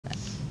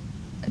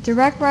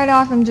Direct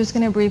write-off, I'm just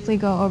going to briefly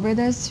go over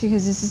this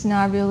because this is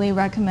not really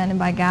recommended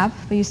by GAAP,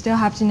 but you still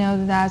have to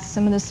know that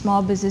some of the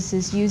small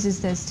businesses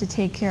uses this to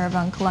take care of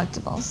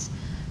uncollectibles.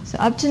 So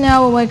up to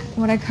now,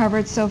 what I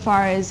covered so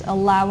far is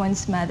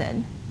allowance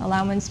method.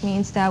 Allowance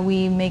means that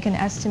we make an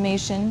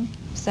estimation,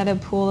 set a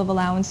pool of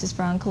allowances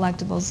for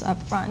uncollectibles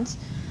up front.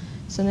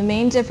 So the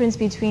main difference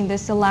between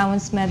this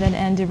allowance method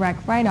and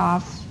direct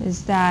write-off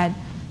is that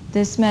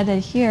this method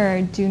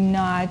here do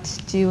not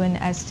do an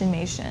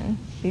estimation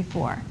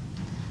before.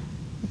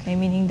 Okay,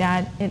 meaning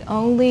that it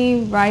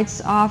only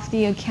writes off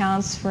the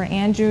accounts for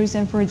Andrews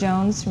and for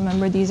Jones.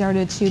 Remember, these are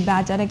the two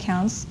bad debt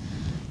accounts.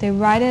 They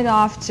write it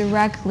off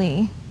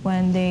directly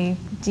when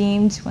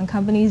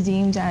companies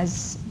deemed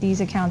as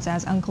these accounts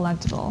as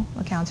uncollectible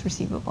accounts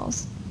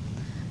receivables.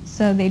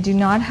 So they do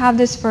not have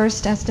this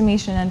first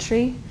estimation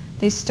entry.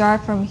 They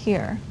start from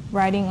here,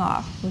 writing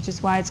off, which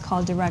is why it's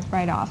called direct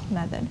write-off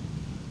method.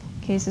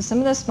 Okay, so some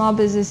of the small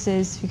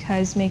businesses,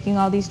 because making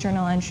all these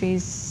journal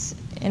entries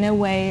in a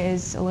way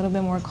is a little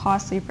bit more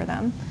costly for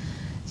them,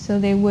 so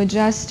they would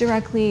just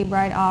directly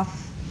write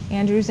off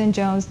Andrews and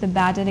Jones, the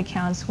bad debt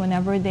accounts,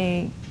 whenever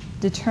they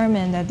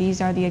determine that these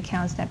are the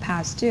accounts that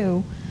pass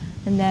due,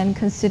 and then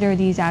consider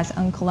these as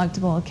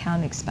uncollectible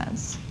account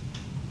expense.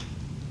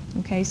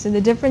 Okay, so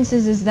the difference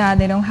is that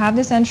they don't have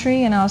this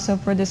entry, and also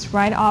for this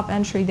write-off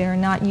entry, they're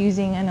not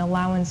using an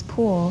allowance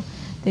pool.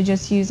 They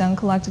just use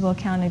uncollectible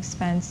account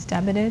expense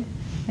debited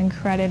and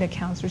credit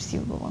accounts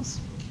receivables.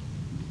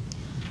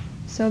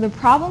 So the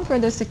problem for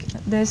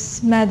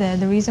this method,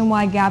 the reason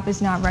why GAAP is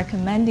not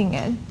recommending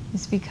it,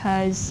 is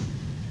because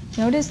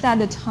notice that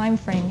the time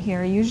frame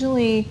here,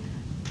 usually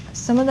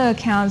some of the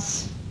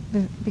accounts,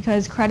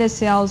 because credit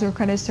sales or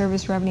credit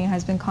service revenue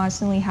has been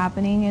constantly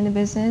happening in the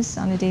business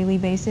on a daily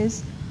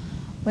basis,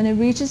 when it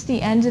reaches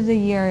the end of the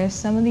year, if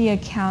some of the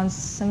accounts,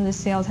 some of the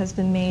sales has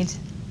been made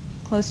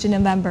close to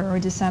November or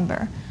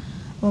December,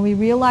 when we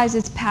realize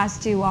it's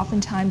past due,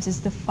 oftentimes it's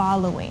the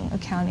following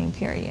accounting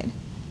period.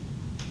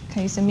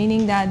 Okay, so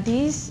meaning that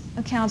these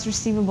accounts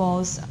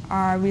receivables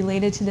are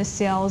related to the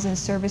sales and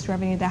service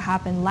revenue that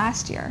happened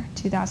last year,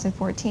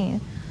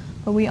 2014,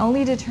 but we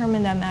only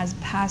determine them as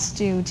past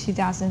due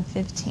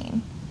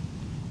 2015.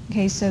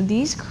 Okay, so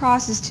these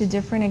crosses to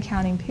different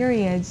accounting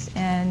periods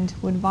and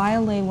would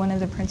violate one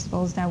of the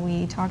principles that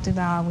we talked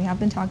about, we have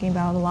been talking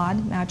about a lot,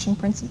 matching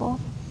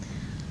principle,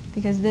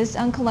 because this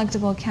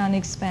uncollectible account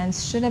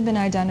expense should have been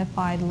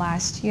identified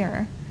last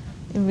year.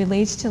 It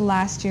relates to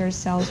last year's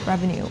sales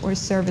revenue or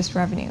service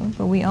revenue,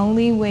 but we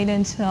only wait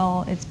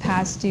until it's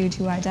past due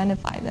to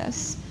identify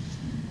this.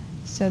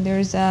 So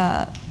there's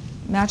a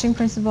matching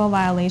principle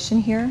violation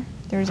here.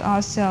 There's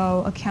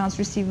also accounts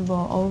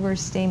receivable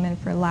overstatement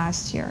for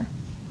last year.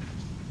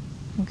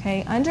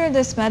 Okay, under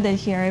this method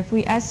here, if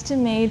we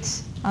estimate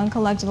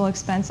uncollectible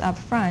expense up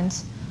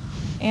front,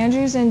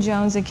 Andrews and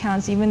Jones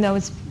accounts, even though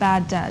it's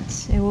bad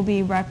debt, it will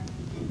be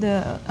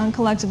the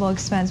uncollectible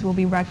expense will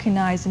be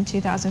recognized in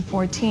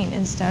 2014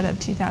 instead of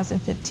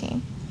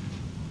 2015.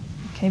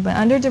 Okay, but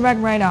under direct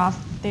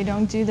write-off, they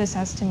don't do this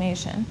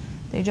estimation.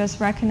 They just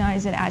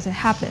recognize it as it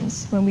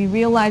happens. When we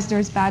realize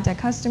there's bad debt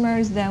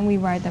customers, then we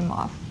write them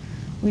off.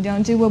 We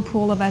don't do a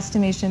pool of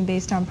estimation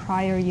based on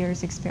prior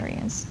year's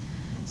experience.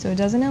 So it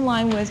doesn't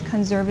align with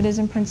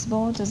conservatism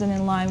principle, it doesn't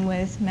align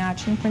with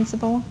matching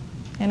principle.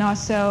 And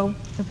also,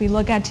 if we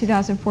look at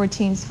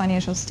 2014's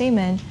financial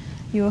statement,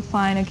 you will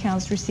find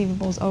accounts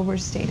receivables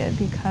overstated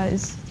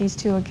because these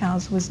two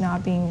accounts was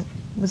not being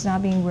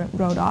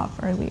wrote off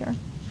earlier.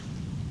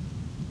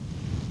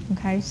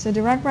 Okay, so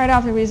direct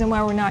write-off, the reason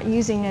why we're not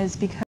using it is because